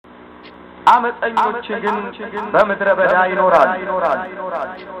አመፀኞች ግን በምድረ በዳ ይኖራል።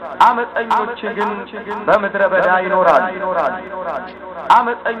 አመፀኞች ግን በምድረ በዳ ይኖራል።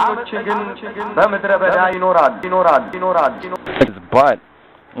 አመፀኞች ግን በምድረ በዳ ይኖራል።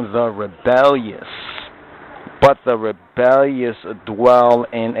 But the rebellious dwell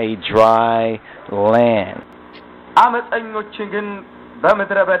in a dry land. አመፀኞች ግን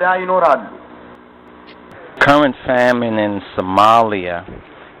በምድረ በዳ ይኖራል። Current famine in Somalia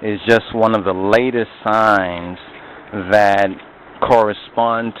is just one of the latest signs that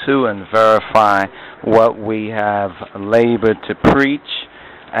correspond to and verify what we have labored to preach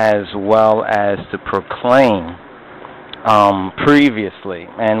as well as to proclaim previously.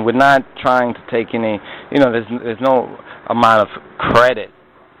 And we're not trying to take any, there's no amount of credit,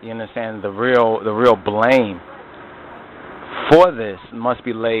 you understand, the real blame for this must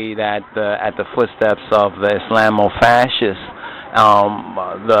be laid at the footsteps of the Islamo-Fascists,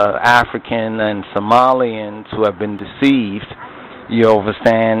 the African and Somalians who have been deceived, you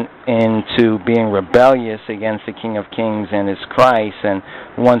understand, into being rebellious against the King of Kings and his Christ. And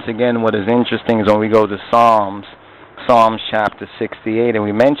once again, what is interesting is when we go to Psalms chapter 68, and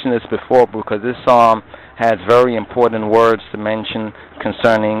we mentioned this before because this psalm has very important words to mention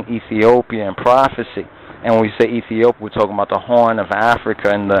concerning Ethiopia and prophecy. And when we say Ethiopia, we're talking about the Horn of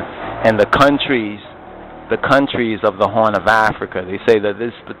Africa and the countries of the Horn of Africa. They say that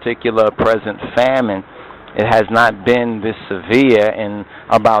this particular present famine, it has not been this severe in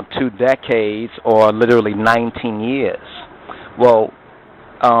about 2 decades or literally 19 years. Well,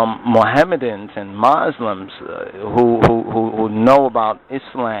 Mohammedans and Muslims who know about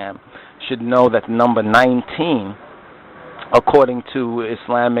Islam should know that the number 19, according to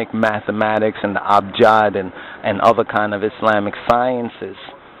Islamic mathematics and the abjad and other kind of Islamic sciences,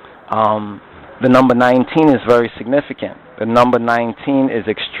 the number 19 is very significant. The number 19 is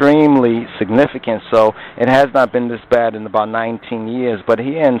extremely significant, so it has not been this bad in about 19 years. But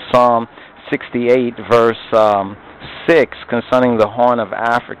here in Psalm 68, verse 6, concerning the Horn of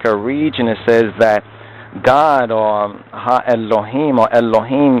Africa region, it says that God, or Elohim,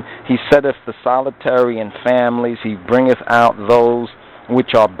 he setteth the solitary in families, he bringeth out those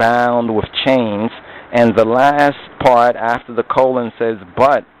which are bound with chains. And the last part after the colon says,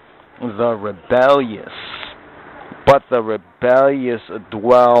 but the rebellious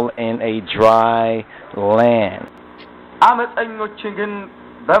dwell in a dry land.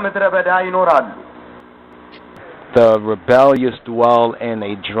 The rebellious dwell in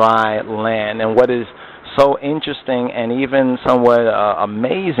a dry land. And what is so interesting and even somewhat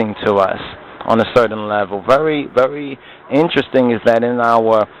amazing to us on a certain level, very, very interesting, is that in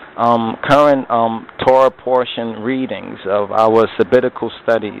our current Torah portion readings of our Sabbatical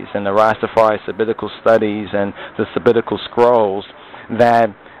studies and the Rastafari Sabbatical studies and the Sabbatical scrolls, that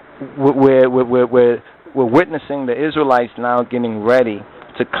we're witnessing the Israelites now getting ready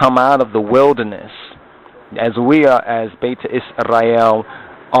to come out of the wilderness, as we are, as Beta Israel,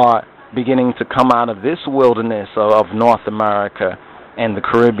 are beginning to come out of this wilderness of North America and the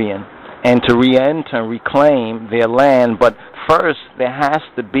Caribbean, and to re-enter and reclaim their land. But first, there has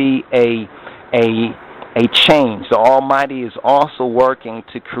to be a change. The Almighty is also working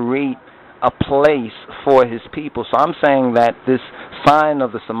to create a place for his people. So I'm saying that this sign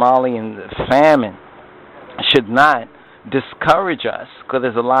of the Somalian famine should not discourage us, because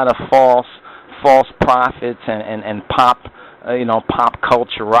there's a lot of false prophets and pop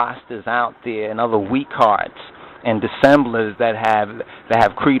culture rosters out there and other weak hearts and dissemblers that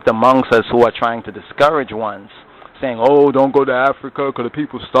have creeped amongst us, who are trying to discourage ones, saying, "Oh, don't go to Africa because the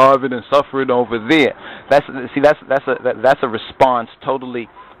people starving and suffering over there." That's a response totally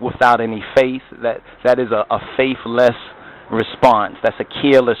without any faith. That is a faithless response. That's a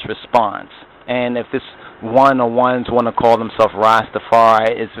careless response. And if this one or ones want to call themselves Rastafari,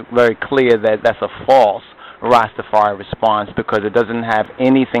 it's very clear that that's a false Rastafari response, because it doesn't have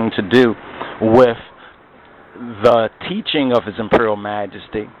anything to do with the teaching of His Imperial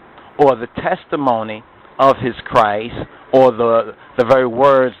Majesty or the testimony of His Christ or the very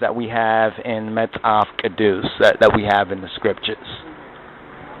words that we have in Metaf Kedus, that we have in the scriptures.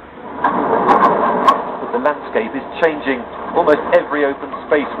 The landscape is changing. Almost every open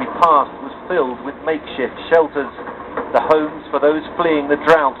space we passed was filled with makeshift shelters, the homes for those fleeing the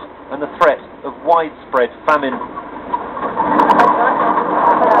drought and the threat of widespread famine.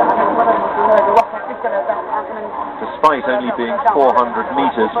 Despite only being 400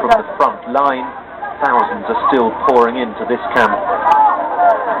 meters from the front line, thousands are still pouring into this camp,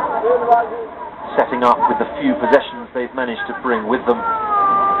 setting up with the few possessions they've managed to bring with them.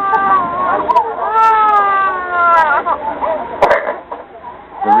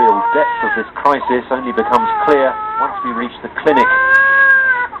 The real depth of this crisis only becomes clear once we reach the clinic.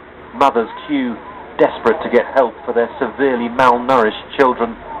 Mothers queue, desperate to get help for their severely malnourished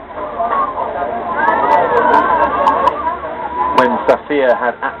children. When Safia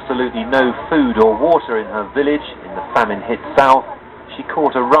had absolutely no food or water in her village in the famine-hit south, she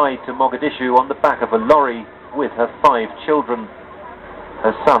caught a ride to Mogadishu on the back of a lorry with her 5 children.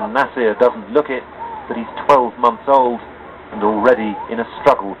 Her son Nasir doesn't look it, but he's 12 months old and already in a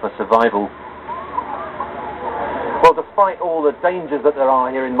struggle for survival. Well, despite all the dangers that there are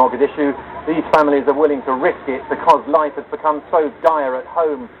here in Mogadishu, these families are willing to risk it because life has become so dire at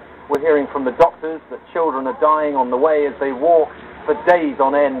home. We're hearing from the doctors that children are dying on the way as they walk for days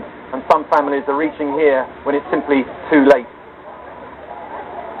on end, and some families are reaching here when it's simply too late.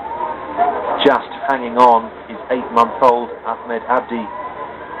 Just hanging on is 8-month-old Ahmed Abdi.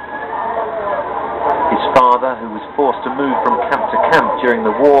 His father, who was forced to move from camp to camp during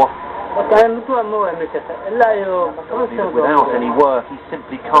the war, without any work, he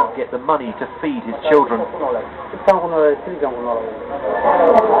simply can't get the money to feed his children.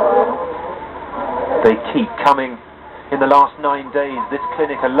 They keep coming. In the last 9 days, this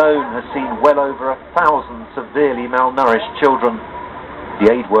clinic alone has seen well over 1,000 severely malnourished children.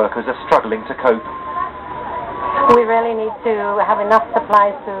 The aid workers are struggling to cope. We really need to have enough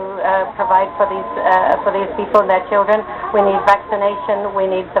supplies to provide for these people and their children. We need vaccination, we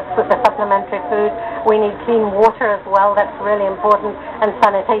need the supplementary food, we need clean water as well, that's really important, and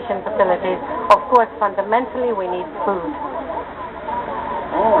sanitation facilities. Of course, fundamentally, we need food.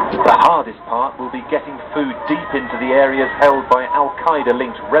 The hardest part will be getting food deep into the areas held by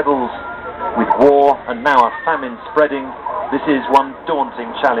Al-Qaeda-linked rebels. With war and now a famine spreading, this is one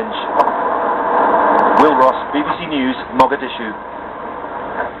daunting challenge. Will Ross, BBC News, Mogadishu.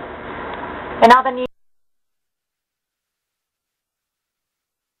 In other news,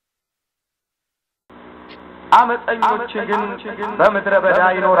 አመፀኞች ግን በምድረ በዳ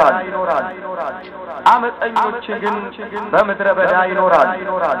ይኖራል። አመፀኞች ግን በምድረ በዳ ይኖራል።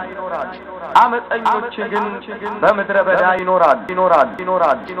 አመፀኞች ግን በምድረ በዳ ይኖራል።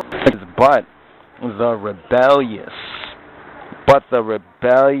 But the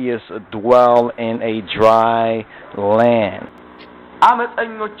rebellious dwell in a dry land.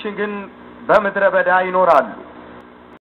 አመፀኞች ግን በምድረ በዳ ይኖራሉ።